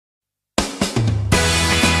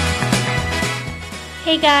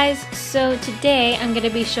Hey guys, so today I'm going to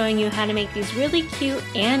be showing you how to make these really cute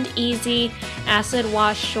and easy acid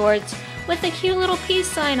wash shorts with a cute little peace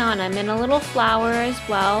sign on them and a little flower as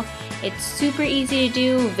well. It's super easy to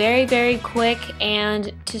do, very quick,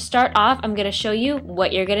 and to start off I'm going to show you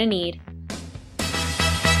what you're going to need.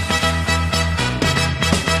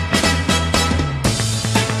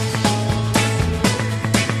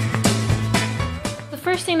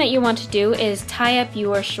 First thing that you want to do is tie up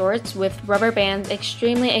your shorts with rubber bands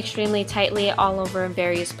extremely tightly all over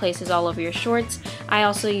various places all over your shorts. I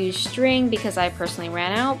also use string because I personally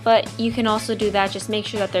ran out, but you can also do that, just make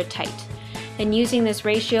sure that they're tight. Then using this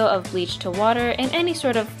ratio of bleach to water and any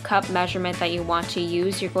sort of cup measurement that you want to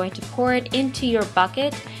use, you're going to pour it into your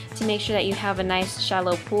bucket to make sure that you have a nice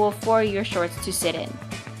shallow pool for your shorts to sit in.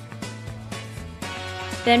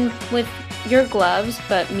 Then with your gloves,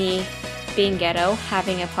 but me being ghetto,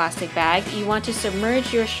 having a plastic bag, you want to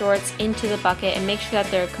submerge your shorts into the bucket and make sure that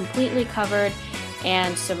they're completely covered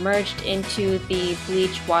and submerged into the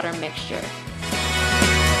bleach water mixture.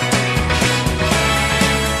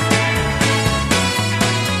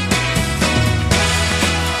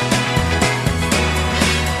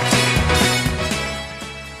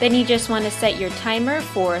 Then you just want to set your timer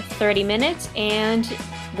for 30 minutes and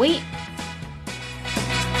wait.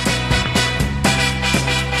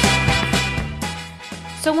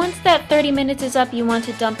 So once that 30 minutes is up, you want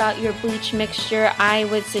to dump out your bleach mixture. I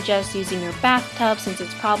would suggest using your bathtub since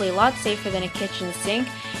it's probably a lot safer than a kitchen sink.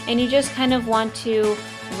 And you just kind of want to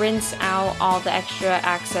rinse out all the extra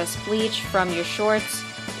excess bleach from your shorts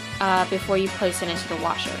before you place it into the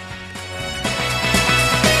washer.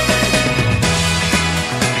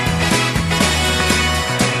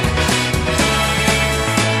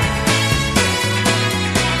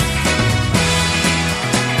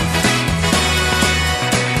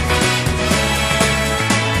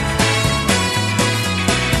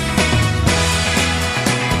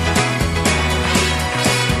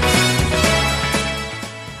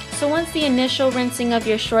 So once the initial rinsing of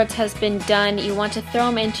your shorts has been done, you want to throw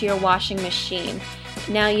them into your washing machine.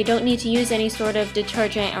 Now you don't need to use any sort of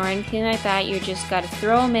detergent or anything like that, you just got to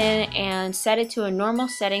throw them in and set it to a normal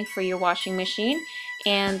setting for your washing machine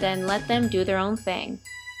and then let them do their own thing.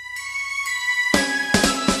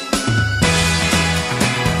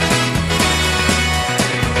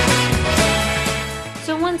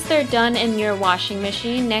 So once they're done in your washing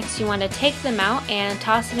machine, next you want to take them out and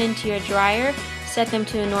toss them into your dryer. Set them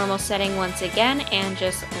to a normal setting once again and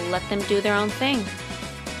just let them do their own thing.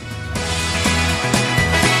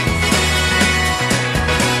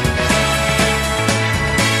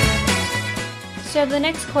 So the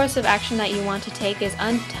next course of action that you want to take is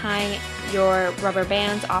untying your rubber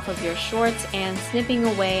bands off of your shorts and snipping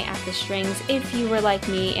away at the strings if you were like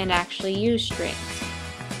me and actually use strings.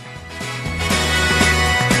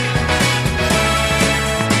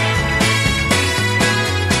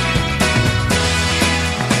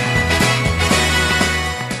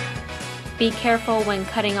 Be careful when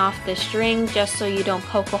cutting off the string just so you don't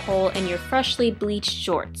poke a hole in your freshly bleached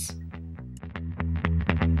shorts.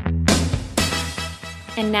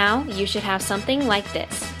 And now you should have something like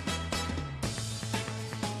this.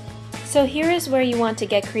 So here is where you want to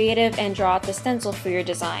get creative and draw out the stencil for your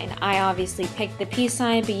design. I obviously picked the peace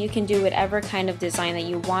sign, but you can do whatever kind of design that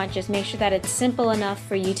you want. Just make sure that it's simple enough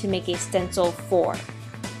for you to make a stencil for.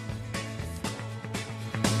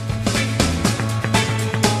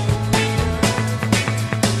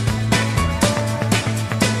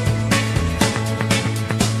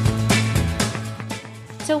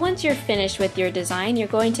 So once you're finished with your design, you're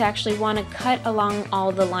going to actually want to cut along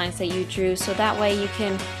all the lines that you drew so that way you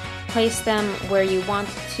can place them where you want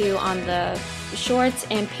to on the shorts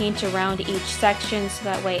and paint around each section so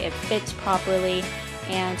that way it fits properly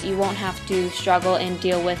and you won't have to struggle and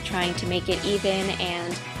deal with trying to make it even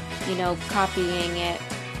and, you know, copying it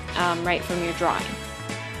right from your drawing.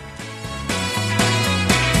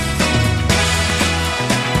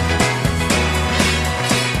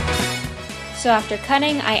 So after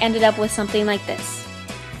cutting, I ended up with something like this.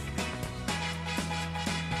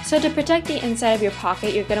 So to protect the inside of your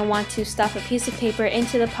pocket, you're going to want to stuff a piece of paper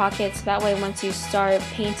into the pocket so that way once you start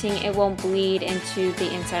painting, it won't bleed into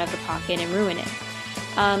the inside of the pocket and ruin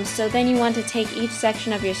it. So then you want to take each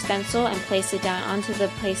section of your stencil and place it down onto the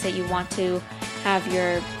place that you want to have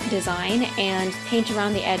your design and paint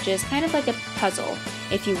around the edges, kind of like a puzzle,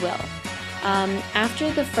 if you will.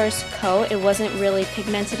 After the first coat, it wasn't really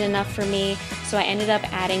pigmented enough for me, so I ended up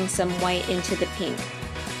adding some white into the pink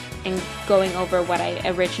and going over what I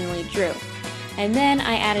originally drew. And then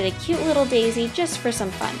I added a cute little daisy just for some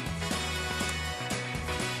fun.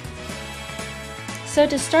 So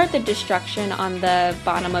to start the destruction on the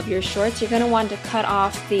bottom of your shorts, you're going to want to cut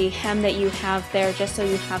off the hem that you have there just so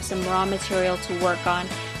you have some raw material to work on,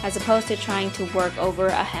 as opposed to trying to work over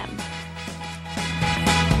a hem.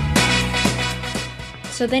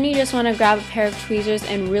 So then you just want to grab a pair of tweezers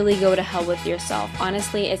and really go to hell with yourself.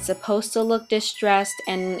 Honestly, it's supposed to look distressed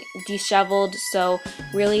and disheveled, so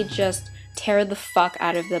really just tear the fuck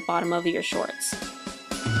out of the bottom of your shorts.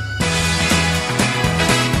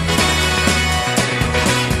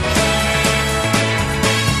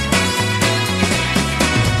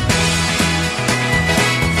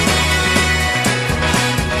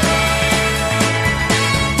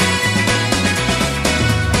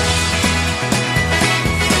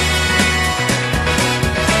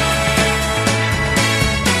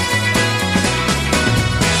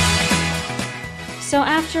 So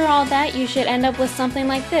after all that, you should end up with something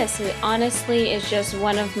like this. It honestly is just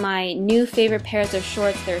one of my new favorite pairs of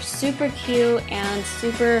shorts. They're super cute and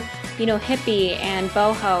super, hippie and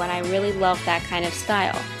boho, and I really love that kind of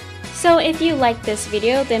style. So if you liked this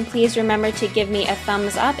video, then please remember to give me a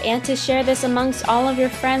thumbs up and to share this amongst all of your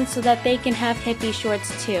friends so that they can have hippie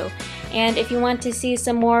shorts too. And if you want to see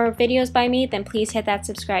some more videos by me, then please hit that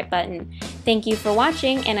subscribe button. Thank you for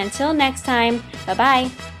watching, and until next time, bye-bye!